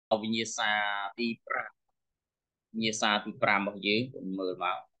វិញ្ញាសាទី5វិញ្ញាសាទី5របស់យើងមើលម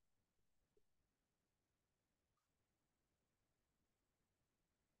ក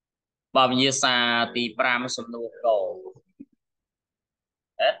បាទវិញ្ញាសាទី5សំណួរក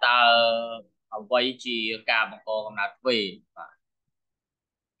តើអ្វីជាការបង្កកំណើតទ្វេបាទ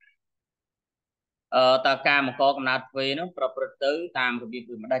តើការបង្កកំណើតទ្វេនោះប្រព្រឹត្តទៅតាមរបៀប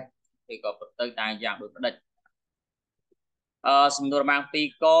ដូចម្ដេចឬក៏ប្រព្រឹត្តទៅតាមយ៉ាងដូចម្ដេចសំណួរបាន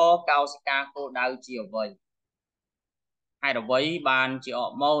2កកោសិកាគោលដៅជាអ្វីហេតុអ្វីបានជាអ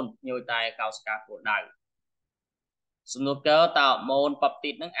រម៉ូនញយតែកោសិកាគោលដៅសំណួរកតើអរម៉ូនប៉បទី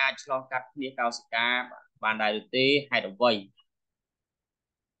តនឹងអាចឆ្លងកាត់គ្នាកោសិកាបានដែរឬទេហេតុអ្វី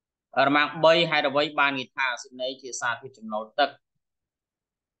រមាំង3ហេតុអ្វីបានគេថាអាស៊ីដន័យជាសារធាតុចំណុលទឹក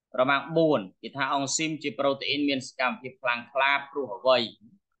រមាំង4គេថាអង់ស៊ីមជាប្រូតេអ៊ីនមានសកម្មភាពខ្លាំងក្លាព្រោះអ្វី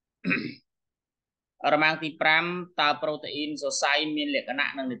រមាំងទី5តើប្រូតេអ៊ីនសរសៃមានលក្ខណៈ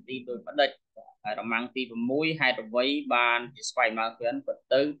និងនីតិដូចផ្ដិចហើយរមាំងទី6ហេតុអ្វីបានជាស្វ័យមកគ្រាន់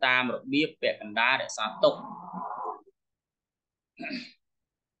ទៅតាមរបៀបពាក់កណ្ដាលរក្សាទុក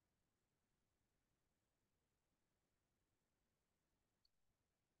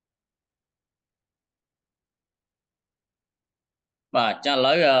បាទចាឥ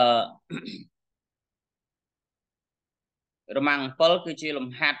ឡូវរមាំង7គឺជាលំ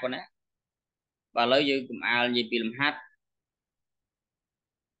ហាត់ប៉ុណ្ណាបាទឥឡូវយើងកុំអាលនិយាយពីលំហាត់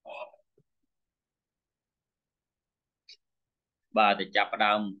បាទទៅចាប់ផ្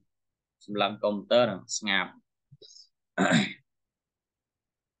ដើមសម្លឹងកុំព្យូទ័រស្ងាត់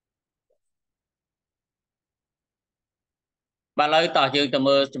បាទឥឡូវតោះយើងទៅ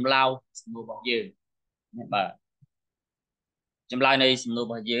មើលចម្លើយសំណួររបស់យើងបាទចម្លើយនៃសំណួររ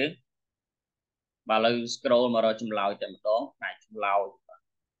បស់យើងបាទឥឡូវ scroll មករកចម្លើយតែម្ដងផ្នែកចម្លើយ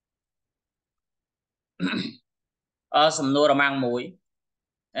សំណួររមាំង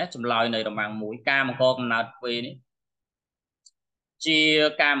1ចម្លើយនៃរមាំង1ការបង្កកំណើតទ្វេនេះជា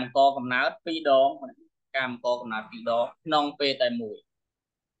ការបង្កកំណើត2ដងការបង្កកំណើត2ដងក្នុងពេលតែមួយ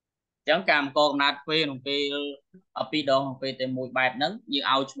អញ្ចឹងការបង្កកំណើតទ្វេក្នុងពេល2ដងក្នុងពេលតែមួយបែបហ្នឹងយើង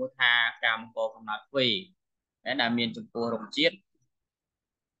ឲ្យឈ្មោះថាការបង្កកំណើតទ្វេដែលមានចំពោះរុក្ខជាតិ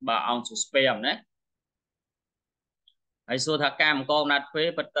បាទអង្គសុស្ពែមណាហើយសួរថាការបង្កកំណើតទ្វេ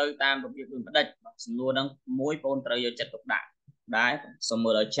ពិតទៅតាមរបៀបដូចផ្ដិចសំណួរហ្នឹងមួយបងត្រូវយកចិត្តទុកដាក់ដែរសូមមើ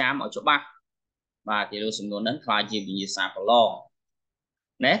លឲ្យចាំឲ្យច្បាស់បាទគេលើសំណួរហ្នឹងខ្លាចជាវិញ្ញាសាប្រឡង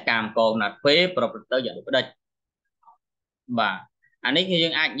ណាការបង្កកំណើតទ្វេប្រព្រឹត្តទៅយ៉ាងដូចផ្ដិចបាទអានេះគឺយើ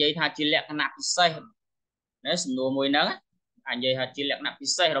ងអាចនិយាយថាជាលក្ខណៈពិសេសណាសំណួរមួយហ្នឹងអាចនិយាយថាជាលក្ខណៈពិ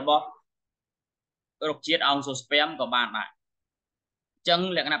សេសរបស់រុក្ខជាតិអង្គសូស្ពែមក៏បានដែរអញ្ចឹង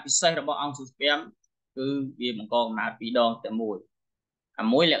លក្ខណៈពិសេសរបស់អង្គសូស្ពែមគឺវាបង្កកំណើត2ដងតែមួយអា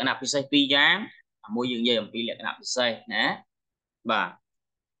មួយលក្ខណៈពិសេស2យ៉ាងអាមួយយើងនិយាយអំពីលក្ខណៈពិសេសណាបាទ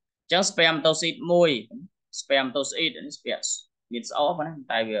អញ្ចឹង spermatocyte 1 spermatocyte នេះមានស្អកណា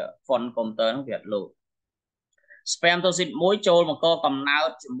តែវា font computer ហ្នឹងវាអត់លោត spermatocyte 1ចូលបង្កកំណើត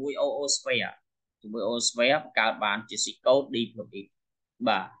ជាមួយ oosphere ជាមួយ oosphere បង្កើតបានជា zygote diploid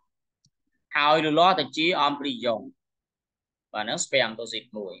បាទហើយលលាស់ទៅជា embryon បាទហ្នឹង spermatocyte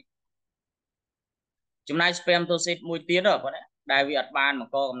 1ចំណែក spermatocyte មួយទៀតបងណាដែលវាអត់បានប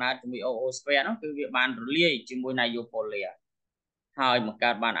ង្កកំណើតជាមួយ oosphere ហ្នឹងគឺវាបានរលាយជាមួយ niopolia ហើយបង្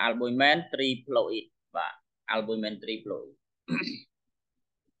កើតបាន albumin triploid បាទ albumin triploid អ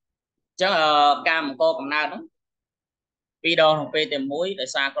ញ្ចឹងការបង្កកំណើតហ្នឹងពីរដងក្នុងពេលតែមួយដោយ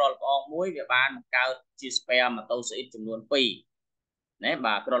សារក្រលប្អងមួយវាបានបង្កើតជា spermatocyte ចំនួន2ណា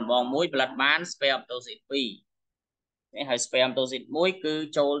បាទក្រលប្អងមួយផលិតបាន spermatocyte 2នេះហើយ spermatocyte 1គឺ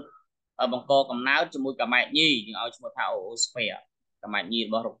ចូលបង្កកំណើតជាមួយកាម៉ែតញីយើងឲ្យឈ្មោះថា oosphere កាម៉ែតញីរ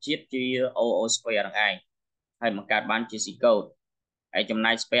បស់រុក្ខជាតិជា oosphere ហ្នឹងឯងហើយបង្កើតបានជា zygote ហើយចំ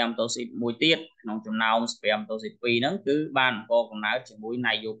ណែក spermatocyte មួយទៀតក្នុងចំណោម spermatocyte 2ហ្នឹងគឺបានបង្កកំណើតជាមួយ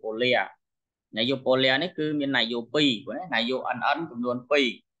niopolia niopolia នេះគឺមាន nio 2ព្រោះណា nio nn ចំនួន2ប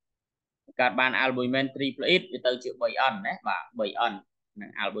ង្កើតបាន albumin triploid វាទៅជា 3n ណាបាទ 3n និ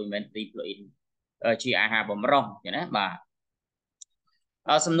ង albumin triploid ជាអាហារបម្រុងចឹងណាបាទ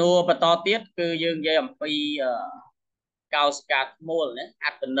សំណួរបន្តទៀតគឺយើងនិយាយអំពីកោសិកាធ្មូលណាអ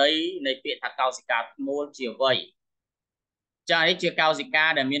ត្ថន័យនៃពាក្យថាកោសិកាធ្មូលជាអ្វីចា៎នេះជាកោសិកា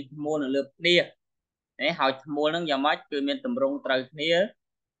ដែលមានធ្មូលនៅលើផ្ទៃនេះហើយធ្មូលហ្នឹងយ៉ាងម៉េចគឺមានទម្រង់ត្រូវគ្នា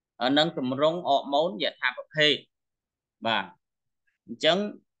និងទម្រង់អរម៉ូនយថាប្រភេទបាទអញ្ចឹង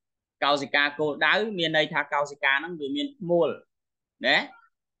កោសិកាគោលដៅមានន័យថាកោសិកាហ្នឹងវាមានធ្មូលណា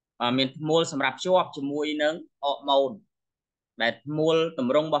មានធ្មូលសម្រាប់ភ្ជាប់ជាមួយនឹងអរម៉ូនដែលធ្មូលទ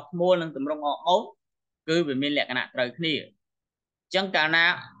ម្រង់របស់ធ្មូលនិងទម្រង់អរម៉ូនគឺវាមានលក្ខណៈត្រូវគ្នាអញ្ចឹងកាលណា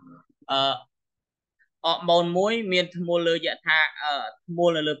ọ môn muối miền mua lừa dạ tha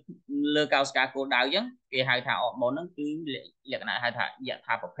mua là lừa cao ska cô đào chứ cái hai thà ọ môn nó cứ liệt lại hai thà dạ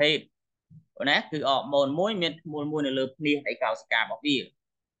tha bậc phê nè cứ ọ môn muối miền mua là lừa nia để cao ska bậc bia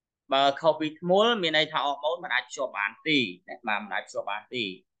bà không bị mua miền này thà ọ môn mà đã cho bán tì mà đã cho bán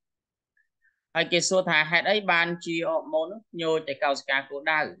tì hay cái số thà hai đấy ban chi ọ môn nhồi để cao ska cô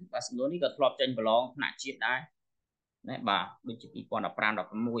đào và sự đó đi gặp lọp trên bờ lon nãy chuyện đấy nè bà đôi chỉ còn đọc pram đọc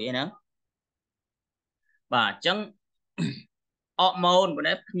mùi ấy nữa bà chẳng ọ môn của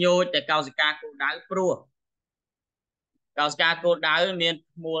nó nhồi để cao ska cô đào pro cao ska cô đào miền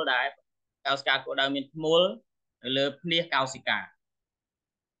mua đại cao ska cô đào miền mua lừa nia cao ska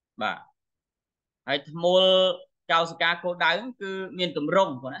bà hay mua cao ska cô đào cứ miền tùm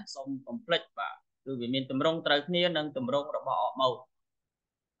rong của nó xong complex bà cứ vì miền tùm rong trời nia nâng tùm rong rồi bỏ màu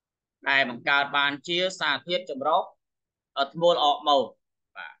đại bằng cao bàn chia xa thiết chấm róc ở mua ọ màu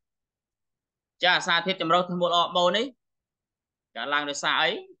bà cha xa thiết chấm róc mua ọ màu đấy cả làng được xa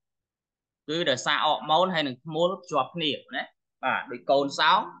ấy cứ để xa ọ màu hay là mua chọp nia đấy bà bị cồn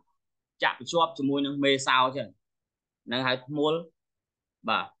sáo chạm chọp cho mùi nâng mê sao chứ nâng hay mua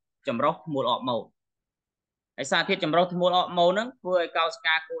bà chấm róc mua ọ màu hay xa thiết chấm róc mua ọ màu nó vừa cao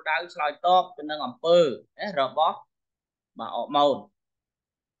ska cô đáo soi top cho nâng ẩm pơ rồi bó bà ọ màu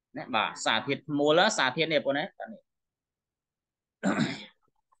đấy bà xa thiết mua lá xa thiết này của đấy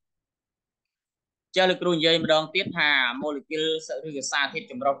cho lực luôn dây mà đòn tiết hà molecule sợ thứ xa thiết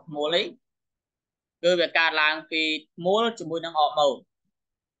chấm róc mua lấy cứ việc cả làng thì mua cho mùi nâng ọ màu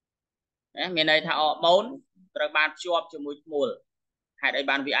đấy miền này thà ọ màu rồi bàn chọp cho mùi mua hai đây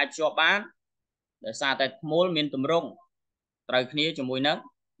bàn vì ai chọp bán để xa tại mua miền tùm rung trời kia cho mùi nấng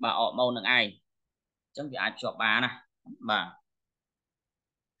bà ọ màu nâng ai chẳng vì ai chọp bán này bà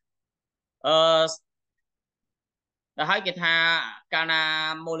đã thấy cái thà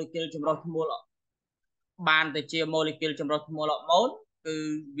cana molecule trong rốt mua lọ bàn từ chia molecule trong rốt mua lọ món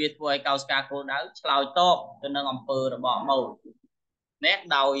từ việt với cao ska cô đáo lòi to cho nên ông pơ rồi bỏ màu nét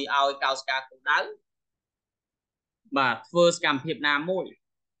đầu ao cao ska cô đáo bà first cầm hiệp nam mũi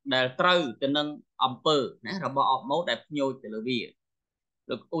để trừ cho nên ông pơ nét rồi bỏ máu đẹp nhồi từ lưỡi bìa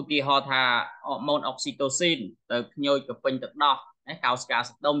được uti ho thà hormone oxytocin từ nhồi cặp pin tự đo nét cao ska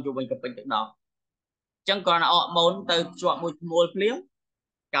đông cho bên cặp pin tự đo chẳng còn họ muốn từ chọn một mùa liếng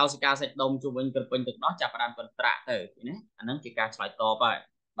cao ska sẽ đông cho mình cực bình thực đó chặt đàn phần trạ từ nhé anh nó chỉ cả phải to vậy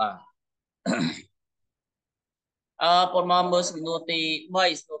và còn mà mới sử dụng thì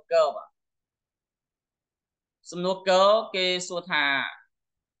bay snooker và snooker cái số thà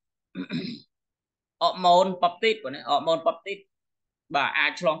họ muốn peptide của này họ muốn peptide và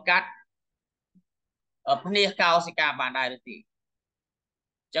ai chọn cắt ở bên này cao ska bàn đài được thì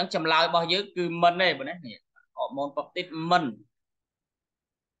chẳng chầm lại bao nhiêu cứ mình này bên này họ muốn peptide mình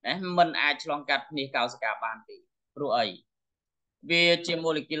mình ai chọn cắt này cao ska bàn thì rồi về trên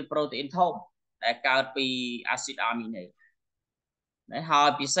molecule protein thông để caoពីacid amine này đấy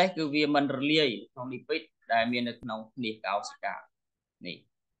hỏi bị xét cứ vì mình rơi trong lipid để miền được nông liệt cao ska này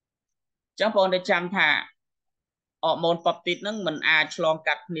chẳng còn để chăm thà hormone peptide nó mình ai chọn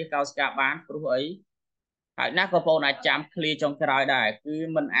cắt liệt cao ska bán rồi hãy nát có phong này chăm clear trong cái rồi đây cứ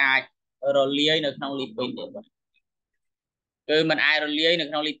mình ai rơi được trong lipid cứ mình ai rơi được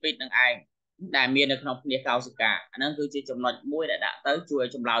trong lipid được ai đại miền được trong liệt cao ska nó cứ chỉ trong nội mũi đã tới chui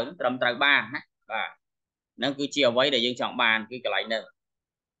trong lời nó trầm trời ba và nó cứ chiều với để dân chọn bàn cái lại nữa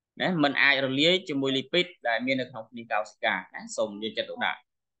đấy mình ai rồi lấy cho mùi lipid đại miền được học đi cao ska sùng như chất độ đại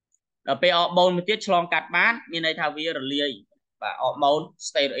rồi pe hormone một tiết chlong cắt bán như này thao vi rồi lấy và hormone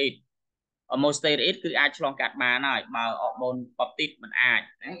steroid cứ ai chlong cắt bán này mà hormone peptide mình ai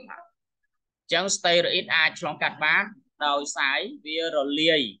chẳng steroid ai chlong cắt bán đầu sái vi rồi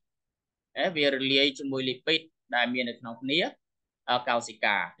lấy đấy vi rồi lấy cho mùi lipid đại miền được học nía cao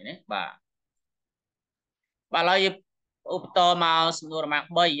ska đấy bà lời úp to màu sửa mặt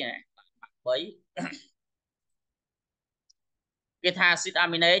bay này bay cái thà acid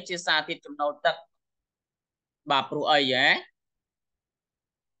amine chia xa thịt trong nấu tật bà pro ấy ấy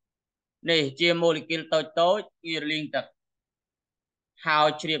này chia molecule tối kia liên tật hào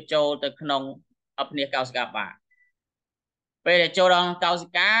triệp châu từ nông ấp nia cao ska bà về để châu đông cao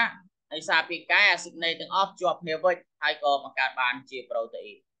ska hay xa bị cái acid này từng off chụp nia với hai có mà cả bàn chia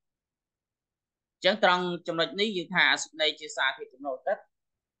protein chẳng trong trong này như thà acid này chia xa thịt trong nấu tật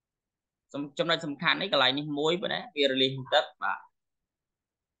trong này sầm khăn ấy cái lại như muối vậy đấy vì liên tật bà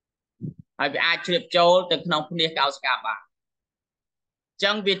hay bị ai triệp châu từ nông nia cao ska bà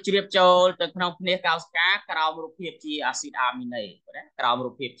chẳng việc triệp châu từ nông nia cao ska cao một phiệp chi acid amine đấy cao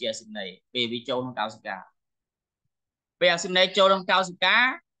một phiệp chi acid này về vi châu trong cao ska về acid này châu trong cao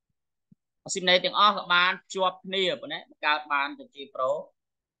ska ស៊ីបណេទាំងអស់ក៏បានជាប់គ្នាប៉ុណ្ណេះកើតបានទៅជាប្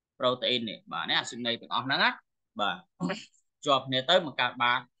រូតេអ៊ីននេះបាទនេះអាស៊ីបណេទាំងអស់ហ្នឹងណាបាទជាប់គ្នាទៅបង្កើត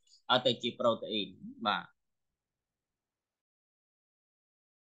បានទៅជាប្រូតេអ៊ីនបាទ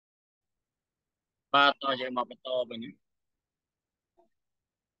បាទតោះយើងមកបន្តវិញ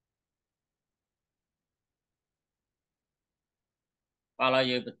បាទហើយ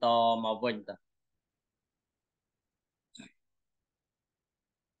យើងបន្តមកវិញទៅ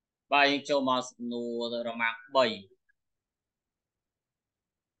បាទយើងចូលមកសំណួររមាំង3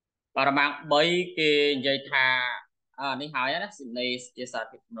បាទរមាំង3គេនិយាយថានេះហើយណាស៊ីនេជាសារ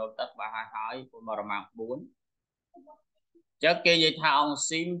ធាតុចំណូលទឹកបាទហើយពុំមករមាំង4ចឹងគេនិយាយថាអង់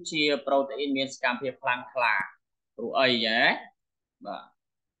ស៊ីមជាប្រូតេអ៊ីនមានសកម្មភាពខ្លាំងក្លាព្រោះអីហ៎បាទ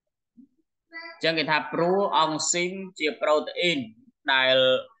ចឹងគេថាព្រោះអង់ស៊ីមជាប្រូតេអ៊ីនដែល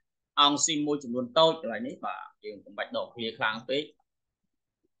អង់ស៊ីមមួយចំនួនតូចកន្លែងនេះបាទយើងកុំបាច់ដកឃ្លាខ្លាំងពេក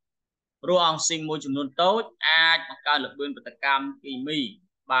ព្រោះអង់ស៊ីមមួយចំនួនតូចអាចបង្កើតល្បឿនប្រតិកម្មគីមី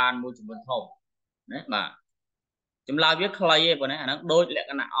បានមួយចំនួនធំណាបាទចម្លើយវាខ្លីទេបងណាអាហ្នឹងដូចលក្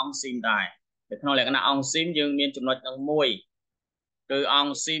ខណៈអង់ស៊ីមដែរនៅក្នុងលក្ខណៈអង់ស៊ីមយើងមានចំណុចនឹងមួយគឺអ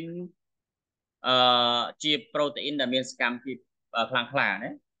ង់ស៊ីមជាប្រូតេអ៊ីនដែលមានសកម្មភាពខ្លាំងក្លាណាអ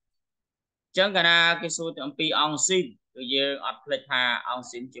ញ្ចឹងកាលណាគេសួរទៅអំពីអង់ស៊ីមគឺយើងអត់ភ្លេចថាអង់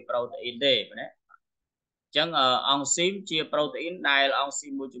ស៊ីមជាប្រូតេអ៊ីនទេបងណាអញ្ចឹងអង់ស៊ីមជាប្រូតេអ៊ីនដែលអង់ស៊ី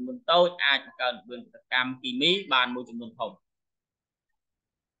មមួយចំនួនតូចអាចបង្កើតល្បឿនប្រតិកម្មគីមីបានមួយចំនួនធំ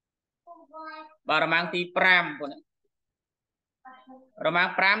បាទរមាំងទី5បងណារមាំង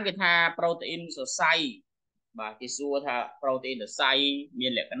5គេថាប្រូតេអ៊ីនសរសៃបាទគេសួរថាប្រូតេអ៊ីនសរសៃមា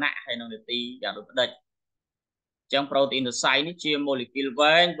នលក្ខណៈហើយនឹងនទីយ៉ាងដូចម្ដេចអញ្ចឹងប្រូតេអ៊ីនសរសៃនេះជាម៉ូលេគុល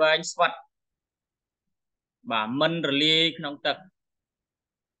វែងស្វិតបាទមិនរលាយក្នុងទឹក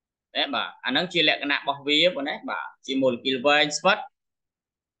ណាបាទអាហ្នឹងជាលក្ខណៈរបស់វាបងណាបាទជាម៉ូលេគុលវែងស្វិត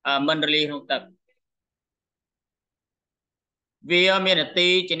មិនរលាយក្នុងទឹកវាមាននទី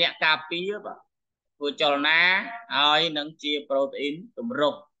ជាអ្នកការពារបាទធ្វើចលនាហើយនឹងជាប្រូតេអ៊ីនទម្រ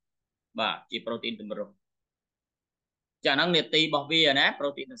ង់បាទជាប្រូតេអ៊ីនទម្រង់ចាហ្នឹងនេតិរបស់វាណាប្រូ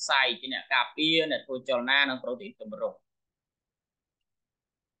តេអ៊ីនសរសៃជាអ្នកការពារអ្នកធ្វើចលនានិងប្រូតេអ៊ីនទម្រង់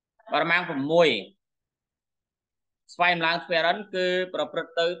ប្រមាណ6ស្វែងឡើងស្វេរិនគឺប្រព្រឹត្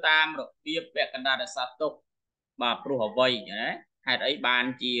តទៅតាមរបៀបពាក់កណ្ដាលរក្សាទុកបាទព្រោះអ្វីណាហេតុអីបាន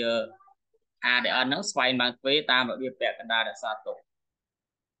ជា ADN ហ្នឹងស្វែងឡើងទ្វេតាមរបៀបពាក់កណ្ដាលរក្សាទុក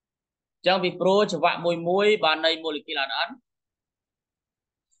អញ្ចឹងពីព្រោះចង្វាក់មួយបាននៃម៉ូលេគុល ADN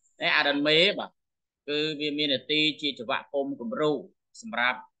ADN មេបាទគឺវាមាននទីជាចង្វាក់ពុំគំរូសម្រា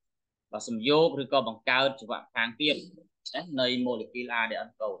ប់សំយោគឬក៏បង្កើតចង្វាក់ខាងទៀតនៃម៉ូលេគុល ADN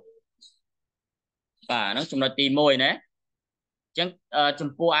កូដបាទហ្នឹងចំណុចទី1ណាអញ្ចឹងចំ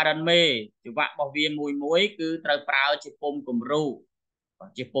ពោះ ADN មេចង្វាក់របស់វាមួយគឺត្រូវប្រើជាពុំគំរូ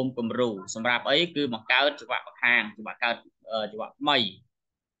ជាពុំគំរូសម្រាប់អីគឺបង្កើតចង្វាក់បន្ខាងចង្វាក់កើតចង្វាក់ថ្មី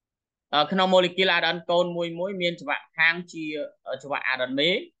ក្នុងម៉ូលេគុល ADN កូនមួយមានចង្វាក់ខាងជាចង្វាក់ ADN មេ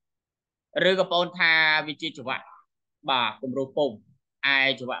ឬក៏បងថាវាជាចង្វាក់បាទគំរូពុំឯ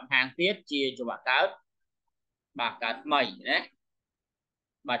ចង្វាក់ខាងទៀតជាចង្វាក់កើតបាទកើតថ្មីណា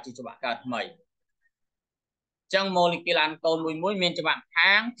បាទជាចង្វាក់កើតថ្មីអញ្ចឹងម៉ូលេគុល ADN កូនមួយមានចង្វាក់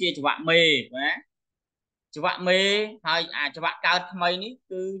ខាងជាចង្វាក់មេណាចង្វាក់មេហើយចង្វាក់កើតថ្មីនេះ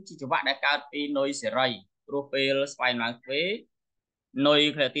គឺជាចង្វាក់ដែលកើតពីនុយសេរីព្រោះពេលស្វែងឡើងទ្វេនុយ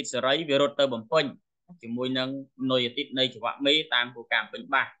ក្លេទីតសេរីវារត់ទៅបំពេញជាមួយនឹងនុយអាទិត្យនៃចង្វាក់មេតាមគោលការណ៍ពេញ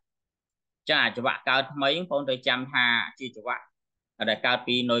បាសចាចង្វាក់កើតថ្មីបងត្រូវចាំថាជាចង្វាក់ដែលកើត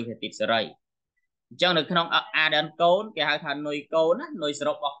ពីនុយក្លេទីតសេរីអញ្ចឹងនៅក្នុង ADN កូនគេហៅថានុយកូនណានុយស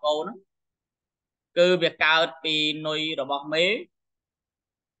រុបរបស់កូនណាគឺវាកើតពីនុយរបស់មេ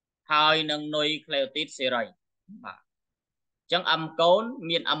ហើយនឹងនុយក្លេអូទីតសេរីបាទអញ្ចឹង M កូន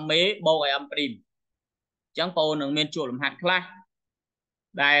មាន M មេបូកឲ្យ M ព្រីមអញ្ចឹងបងនឹងមានជួរលំហាត់ខ្លះ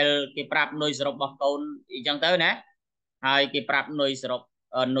ដែលគេប្រាប់នុយសរុបរបស់កូនអញ្ចឹងទៅណាហើយគេប្រាប់នុយសរុប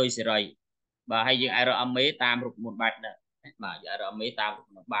នុយសេរីបាទហើយយើងអាចរក M មេតាមរូបមន្តបែបហ្នឹងបាទយើងរក M មេតាមរូប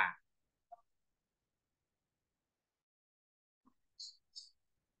មន្តបាទ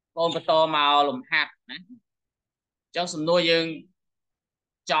បងបន្តមកលំហាត់ណាអញ្ចឹងសំណួរយើង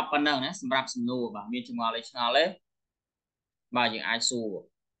ចប់ប៉ុណ្ណឹងណាសម្រាប់សំណួរបាទមានចម្ងល់អីឆ្ងល់ទេបាទយើងអាចសួរ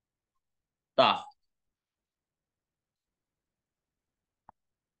តោះ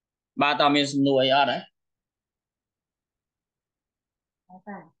បាទតើមានសំណួរអីអត់ហ៎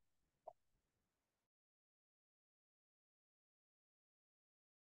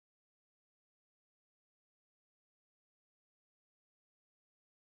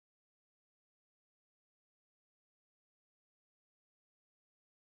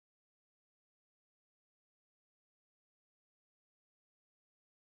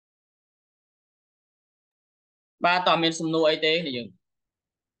បាទតើមានសំណួរអីទេយើង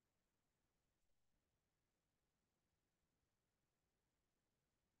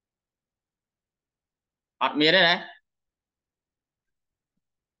អត់មានទេណា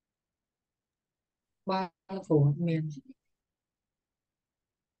បាទគ្រូអត់មាន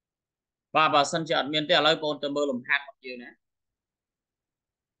បាទបើសិនជាអត់មានទេឥឡូវបងទៅមើលលំហាត់របស់យើងណា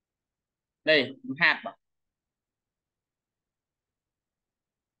នេះលំហាត់បាទ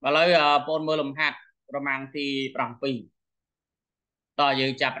ឥឡូវបងមើលលំហាត់ប្រមាណទី7តើយើ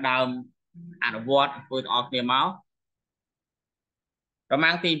ងចាប់ផ្ដើមអនុវត្តធ្វើទាំងអស់គ្នាមកប្រមា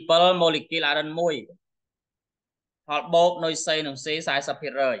ណទី7 molecule iron 1ផលបូកនុយសេនិង C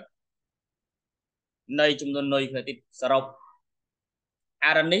 40%នៃចំនួននុយក្លេទីតសរុប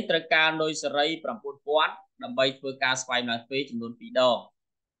iron នេះត្រូវការនុយសេរី 9000 ដើម្បីធ្វើការស្វែងរកទ្វេចំនួន2ដង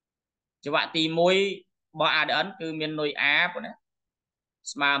ចង្វាក់ទី1របស់ ADN គឺមាននុយ A ប៉ុណ្ណា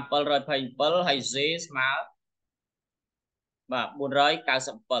ស្មើ727ហើយ Z ស្មើបាទ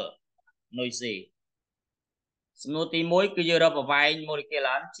497នុយ C សំណួរទី1គឺយើងរកប្រវែង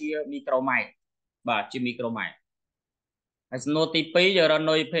molecular ជាមីក្រូម៉ែត្របាទជាមីក្រូម៉ែត្រហើយសំណួរទី2យើងរក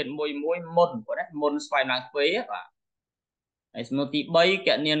នុយភេទ1មុនប៉ុណ្ណាមុនស្វែងរកទ្វេបាទហើយសំណួរទី3គ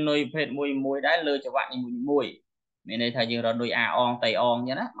ណនានុយភេទ1ដែរលើចង្វាក់នីមួយមានន័យថាយើងរកនុយ A អងតៃអងអញ្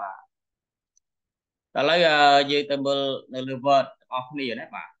ចឹងណាបាទឥឡូវយើងទៅមើលនៅលើ Word ទាំងអស់គ្នាណា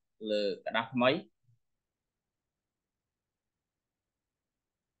បាទលើกระดาษថ្មី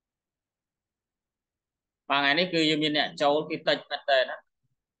បាទថ្ងៃនេះគឺយើងមានអ្នកចូលគេតិចមែនតើណា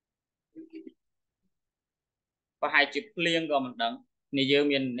ប្រហែលជាភ្លៀងក៏មិនដឹងនេះយើង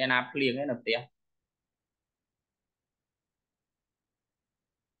មានអ្នកណាភ្លៀងឯនៅផ្ទះ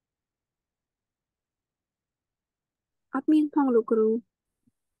អត់មានផងលោកគ្រូ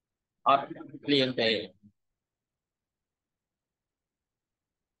អត់ភ្លៀងទេ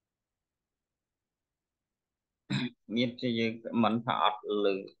មានជាយើងមិនថាអត់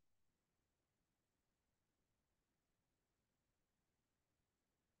លើ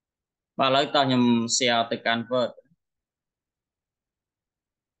បាទឥឡូវតោះខ្ញុំ share ទៅកាន់ Word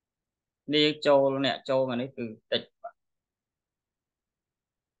នេះចូលអ្នកចូលថ្ងៃនេះគឺតិច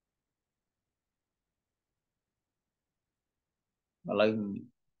ឥឡូវ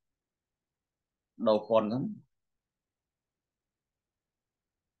ដូរហ្វុនហ្នឹង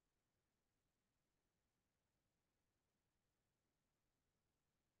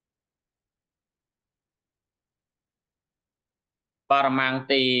បរិមាណ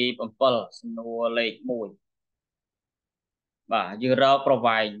ទី7សំណួរលេខ1បាទយើងរកប្រ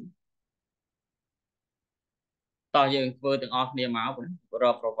វែងតោះយើងធ្វើទាំងអស់គ្នាមករ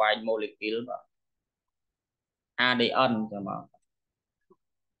កប្រវែង molecule បាទ ADN ចាំមក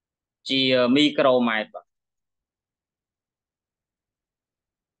ជាមីក្រូម៉ែត្របាទ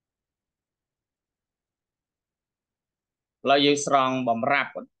ឥឡូវយើងស្រង់បំរា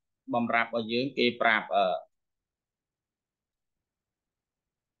ប់របស់យើងគេប្រាប់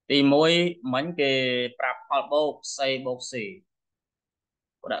ទី1មិញគេប្រាប់ផលបូក C បូក C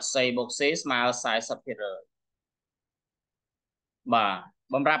ដាក់ C បូក C ស្មើ 40% បាទ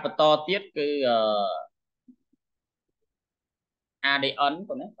បំរាប់បន្តទៀតគឺADN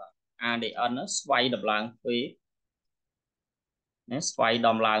ប៉ុណ្ណេះបាទ ADN ស្វ័យដំឡើងទ្វេណាស្វ័យ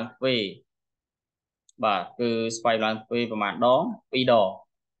ដំឡើងទ្វេបាទគឺស្វ័យដំឡើងទ្វេប្រហែលដង2ដង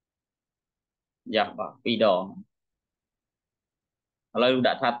យ៉ាបាទ2ដងឥឡូវ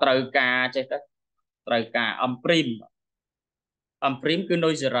ដាក់ថាត្រូវការចេះទៅត្រូវការអំព្រីមគឺនុ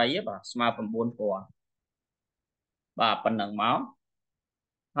យសេរីបាទស្មើ9000បាទប៉ុណ្ណឹងមក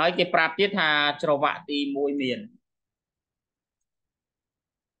ហើយគេប្រាប់ទៀតថាច្រវាក់ទី1មាន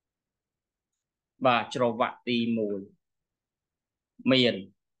បាទច្រវាក់ទី1មាន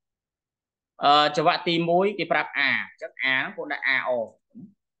ច្រវាក់ទី1គេប្រាប់ A អញ្ចឹង A ហ្នឹងគាត់ដាក់ AO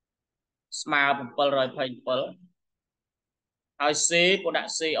ស្មើ727ហើយ C គាត់ដា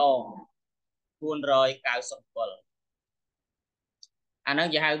ក់ CO 497អាហ្នឹង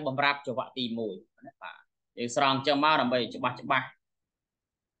គេហៅបំរាប់ច្រវាក់ទី1បាទយើងស្រង់អញ្ចឹងមកដើម្បីច្បាស់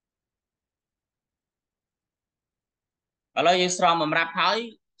ឥឡូវយើងស្រង់បំរាប់ហើយ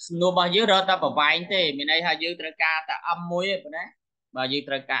សំណួររបស់យើងរកតែប្រវែងទេមានន័យថាយើងត្រូវការតែ M មួយទេប៉ុណ្ណាបាទយើង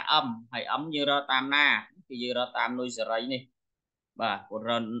ត្រូវការ M ហើយ M យើងរកតាមណាគឺយើងរកតាមនុយសេរីនេះបាទគាត់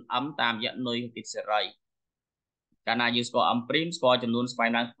រក M តាមរយៈនុយទីសេរីកាលណាយើងស្គាល់ M' ស្គាល់ចំនួនស្វែង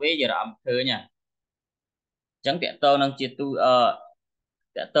ឡើងទ្វេយើងរក M ឃើញហ่ะអញ្ចឹងតកតទៅនឹងជាទូត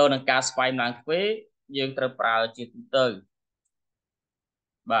កតទៅនឹងការស្វែងឡើងទ្វេយើងត្រូវប្រើជាទូទៅ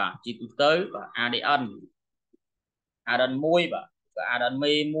បាទជាទូទៅបាទ ADN 1បាទក៏ ADN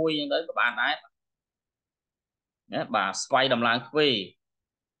មេ1អញ្ចឹងទៅក៏បានដែរណាបាទស្វ័យដំឡើងទ្វេ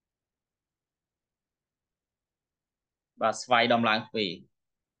và xoay đom lang phì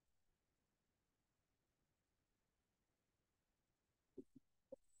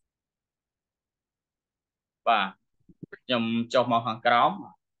và nhầm cho màu hàng crom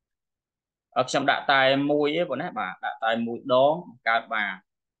ở trong đạ tay mùi ấy bọn ấy bà đạ tay mùi đó cao bà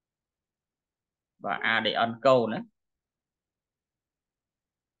và a để ăn câu nữa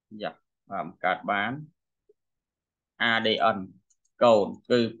dạ và cát bán a để ăn câu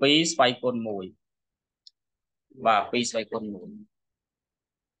từ phí xoay con mùi và phí xoay con mùi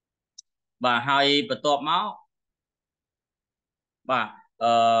và hai bật tọp máu và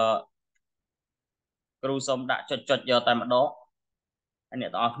cru xong đã chật giờ tại mặt đó anh này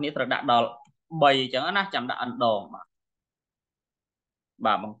tao nghĩ thật đã đòn bầy chẳng á chẳng đã ăn đồ mà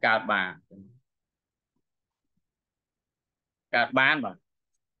bà bằng cát bán và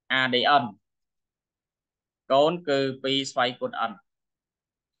a để ăn cốn cứ phí xoay con ăn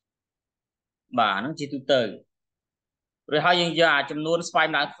bà nó chỉ từ từ rồi hai dân già chấm luôn xoay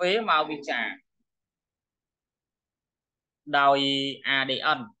lại phế màu bị trả đòi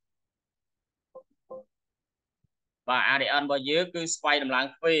ADN và ADN bao nhiêu cứ xoay làm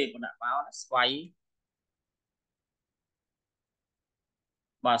lang phê của đã báo xoay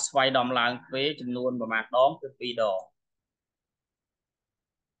và xoay đom lang phế chấm luôn và mặt đó cứ phi đồ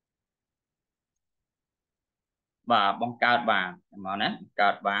và bong cao vàng mà nè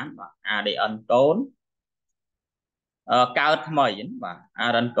cao bán và ADN cốn cao mày và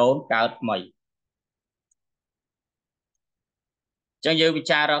ADN cốn cao mày chẳng như bị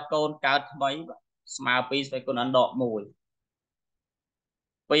tra ra côn cao mấy mà pi xoay con ăn đọ mùi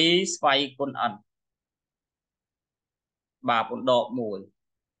pi xoay con ăn bà con đọ mùi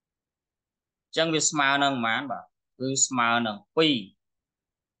chẳng biết smile nâng mán bà cứ smile nâng pi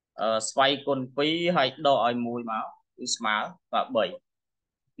xoay con pi hay đọ ai mùi máu cứ smile và bảy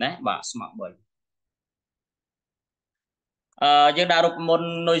nè bà smile bảy nhưng đã rụp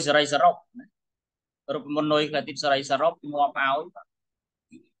môn nuôi sợi sợi rụp môn nuôi là tiếp sợi sợi mua áo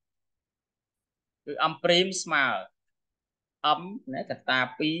cứ âm prim smile ấm nè cả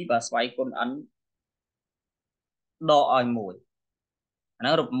ta pi và xoay con ăn đọ ai mùi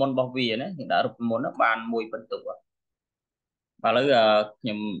nó rụp môn bảo vệ đấy hiện đã rụp môn nó bàn mùi phân tử và lấy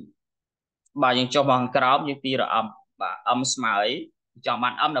nhầm bà những cho bằng crom như ti là âm và âm smile ấy chọn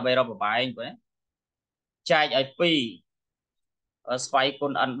bàn âm là bây giờ của bài anh với trai ấy pi ở xoay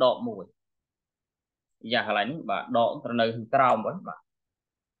con ăn đọ mùi giờ là những bà đọ từ nơi crom với bà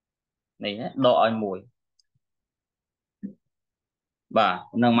này đọ ai mùi bà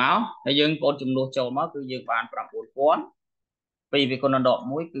nâng máu thế nhưng con chùm nuôi châu máu cứ dương bàn bằng bốn quán vì con ăn đọ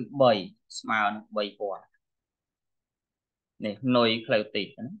mũi cứ bảy smile bảy quả này nồi khều tịt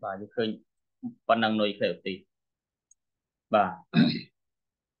và như khơi phần năng nồi khều tịt và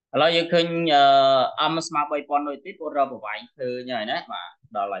là như khơi âm smart bay con nồi tịt củaเราcủa bạn thư như này đấy mà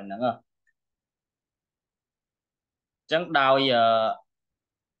đào lạnh nữa chẳng đào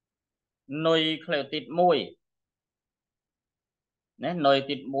nồi khều tịt mùi nè nồi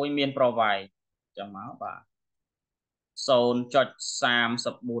tịt mùi miền provide trong máu và sồn cho sam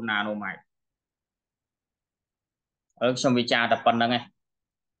sập bùn nano mày ở trong vị trà tập phần này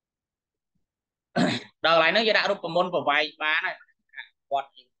đào lại nó đã rút môn provide ba này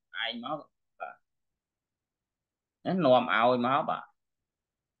quạt ai máu nôm ao máu bà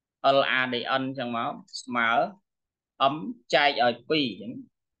LADN trong máu mở ấm chai ở pi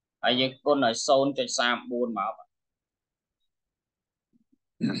ở những con ở sôn cho sam buồn máu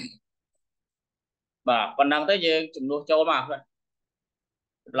bà còn đang tới giờ chúng nuôi châu mà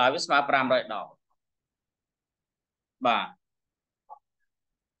lại với smart pram rồi đỏ bà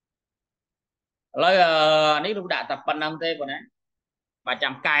lấy nếu lúc đã tập phần năm thế còn đấy bà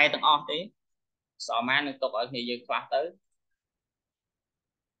chăm cay từng on thế sợ man được tục ở thì giờ phát tới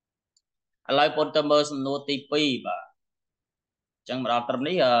lấy polymer nuôi TP bà chẳng mà đọc tâm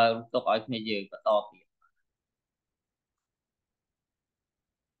lý tục ở thì giờ có to thì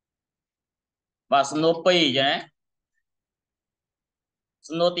và Snoopy chứ đấy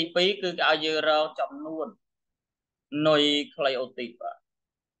Snoopy cứ ao giờ rau chậm luôn nuôi clay otip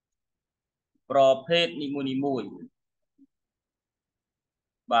ประเภทนิมุย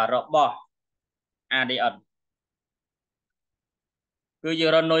và rọ bò ADN cứ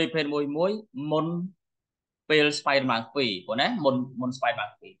giờ nuôi phên mùi muối môn pel spider mang phì của nó môn spider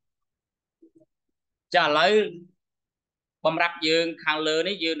mang phì trả lời bấm rắc dương khang lơ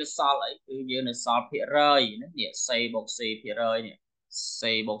đấy dương nó so lại cứ dương nó so phía rơi nó nhẹ xây bột xì phía rơi nhé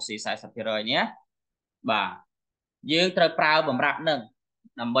xây bột xì sai sập phía rơi nhé bà dương trời prao bấm rắc nâng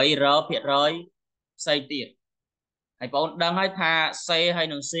nằm bay rơ phía rơi xây tiền hay bọn đang hay thà xây hay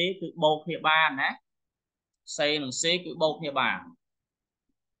nâng xí cứ bột phía ba nè C និង C គឺបូកគ្នាបាន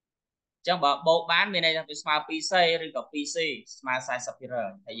អញ្ចឹងបើបូកបានមានន័យថាវាស្មើ 2C ឬក៏ 2C ស្មើ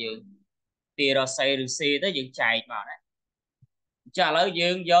 40% ហើយយើងទារក C ឬ C ទៅយើងចែកមកណាចាឥឡូវយើ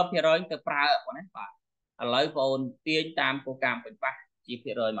ងយកភាគរយទៅប្រើបងណាបាទឥឡូវបងអូនទាញតាមគោលការណ៍បំពេញបាសជា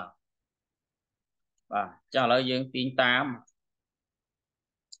ភាគរយមកបាទចាឥឡូវយើងទាញតាម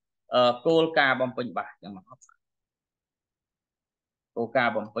គោលការណ៍បំពេញបាសចឹងមកគោលការ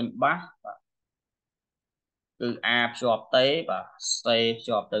ណ៍បំពេញបាសបាទគឺ A ភ្ជាប់ទៅបាទ C ភ្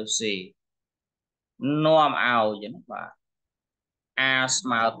ជាប់ទៅ C នាំឲ្យចឹងបាទ A ស្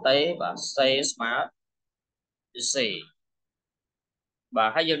មើទៅបាទ C ស្មើ C បាទ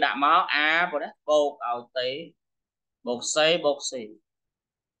ហើយយើងដាក់មក A បងណាបូកឲ្យទៅបូក C បូក C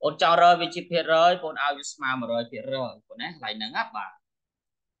អូនចង់រកវាជាភាគរយបងឲ្យវាស្មើ 100% បងណាកន្លែងហ្នឹងណាបាទ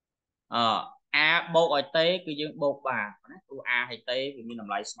A បូកឲ្យតេគឺយើងបូកបានណាព្រោះ A ហើយតេវាមានត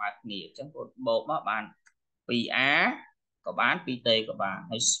ម្លៃស្មើគ្នាអញ្ចឹងបងបូកមកបាន 2A ក៏បាន 2T ក៏បាន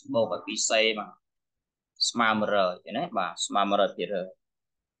ហើយបូកឲ្យ 2C មកស្មើ 100ឃើញទេបាទស្មើ 100%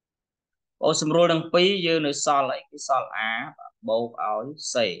អូសម្រួលនឹង2យើងនៅសល់អីគឺសល់ A បូកឲ្យ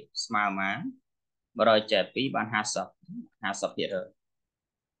C ស្មើមក100ចែក2បាន 50%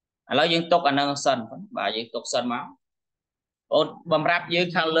ឥឡូវយើងទុកអានឹងសិនបាទយើងទុកសិនមកអូនបំរាប់យើង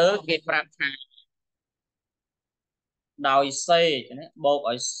ខាងលើគេប្រាប់ថាដោយ C ចឹងណាបូក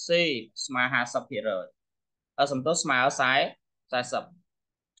ឲ្យ C ស្មើ 50%សំទោសស្មើ40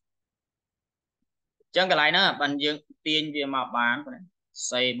ចឹងកន្លែងហ្នឹងបានយើងទាញវាមកបាន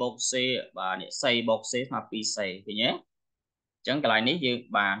C បូក C បាទនេះ C បូក C ស្មើ 2C ឃើញទេចឹងកន្លែងនេះយើង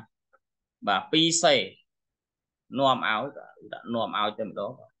បានបាទ 2C នាំឲ្យដាក់នាំឲ្យតែម្ដ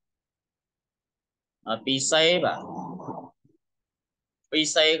ងបាទ 2C បាទ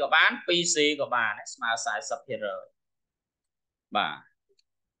 2C ក៏បាន 2C ក៏បានស្មើ 40% បាទ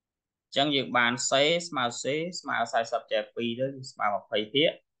អញ្ចឹងយើងបាន C ស្មើ C ស្មើ 40 ចែក 2 ទៅស្មើ 20%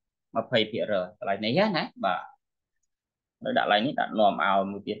កន្លែងនេះណាបាទនៅដាក់កន្លែងនេះដាក់នាំឲ្យ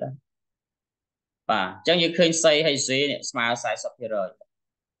មួយទៀតទៅបាទអញ្ចឹងយើងឃើញ C ហើយ C នេះស្មើ 40%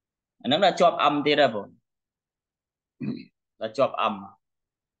 អាហ្នឹងដល់ជាប់ M ទៀតហើយបងដល់ជាប់ M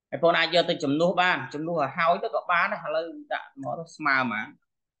ហើយបងអាចយកទៅជំនួសបានជំនួសឲ្យហើយទៅក៏បានដែរឥឡូវដាក់មកទៅស្មើមក20%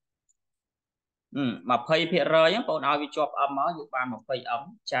ហ្នឹងបងឲ្យវាជាប់ M មកយើងបាន 20M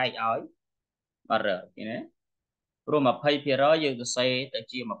ចែកឲ្យ100ឃើញទេព្រោះ 20% យើងសរសេរទៅ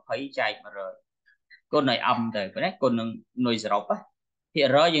ជា 20 ចែក 100 គុណឲ្យ M ទៅប៉ុណ្ណេះគុណនឹងหน่วยសរុបភាគ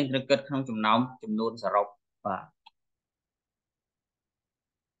រយយើងត្រូវគិតក្នុងចំណោមចំនួនសរុបបាទ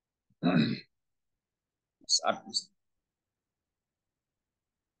ស្អិត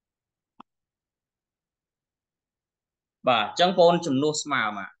បាទអញ្ចឹងបងចំនួនស្មើ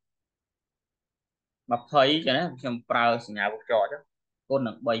មក20ចឹងណាខ្ញុំប្រើសញ្ញាវឹកចចគុណ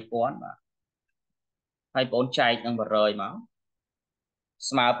នឹង 3000 បាទហើយបងចែកនឹង 100 មក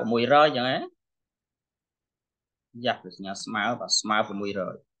ស្មើ 600ចឹងណាយ៉ាសសញ្ញាស្មើបាទស្មើ 600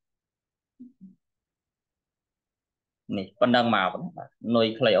នេះប៉ុណ្ណឹងមកបាទหน่วย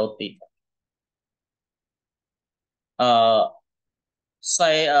ក្លេអូទីត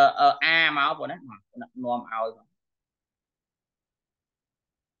សេA មកបងណា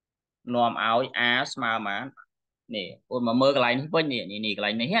នាំឲ្យ A ស្មើបាននេះអូនមកមើលកន្លែងនេះវិញនេះកន្លែ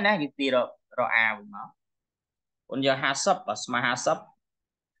ងនេះណាយើងទីរក A វិញមកអូនយក50បាទស្មើ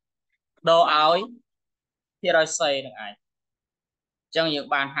50ដូរឲ្យភាគរយសេនឹងឯងអញ្ចឹងយើង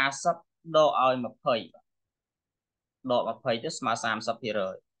បាន50ដូរឲ្យ20ដក20ទៅស្មើ 30%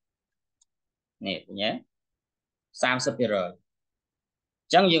 នេះឃើញទេ 30% អ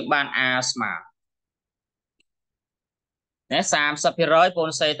ញ្ចឹងយើងបាន A ស្មើណា 30% បង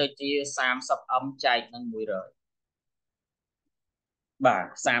សេទៅជា 30M ចែកនឹង 100បាទ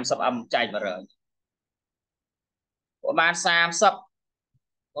 30M ចែក 100បងបាន 30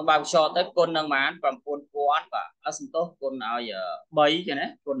បងបើខ្យល់ទៅគុណនឹងបាន 9000 បាទអត់សន្តោសគុណឲ្យ 3ចឹងណា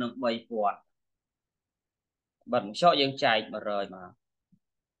គុណនឹង 3000 បាត់ខ្យល់យើងចែក 100 មក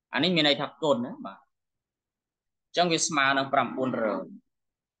អានេះមានន័យថាគុណណាបាទអញ្ចឹងវាស្មើនឹង 900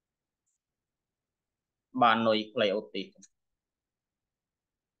បាននុយក្លេអូទីត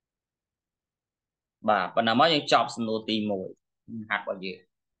បាទប៉ុណ្ណឹងមកយើងចប់សំណួរទី1ហាត់របស់យើង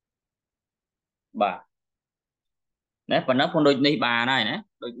បាទណែប៉ុណ្ណឹងផងដូចនេះបានហើយណា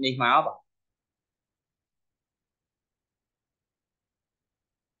ដូចនេះមក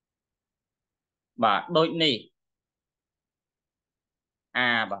បាទដូចនេះ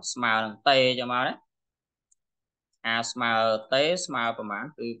បាទស្មើនឹងតេចាំមកណា ស្មើតេស្មើប្រមាណ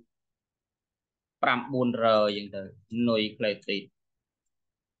គឺ900យ៉ាងទៅหน่วยក្លេទីត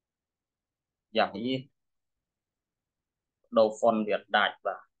យ៉ានេះដូហ្វុនវាដាច់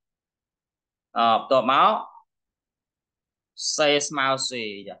បាទ បន្ទាប់មកសេស្មើសេ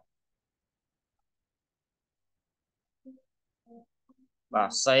ចាបាទ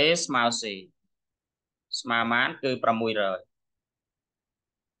សេស្មើសេស្មើម៉ានគឺ600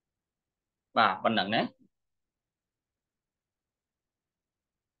បាទប៉ុណ្ណឹងណា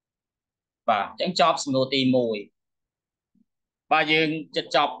បាទអញ្ចឹងចប់សំណួរទី1បាទយើងចិត្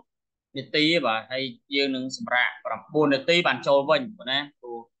តចប់នាទីបាទហើយយើងនឹងសម្រាប់9នាទីបានចូលវិញណាព្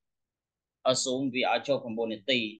រោះអស៊ូមវាឲ្យចូល9នាទី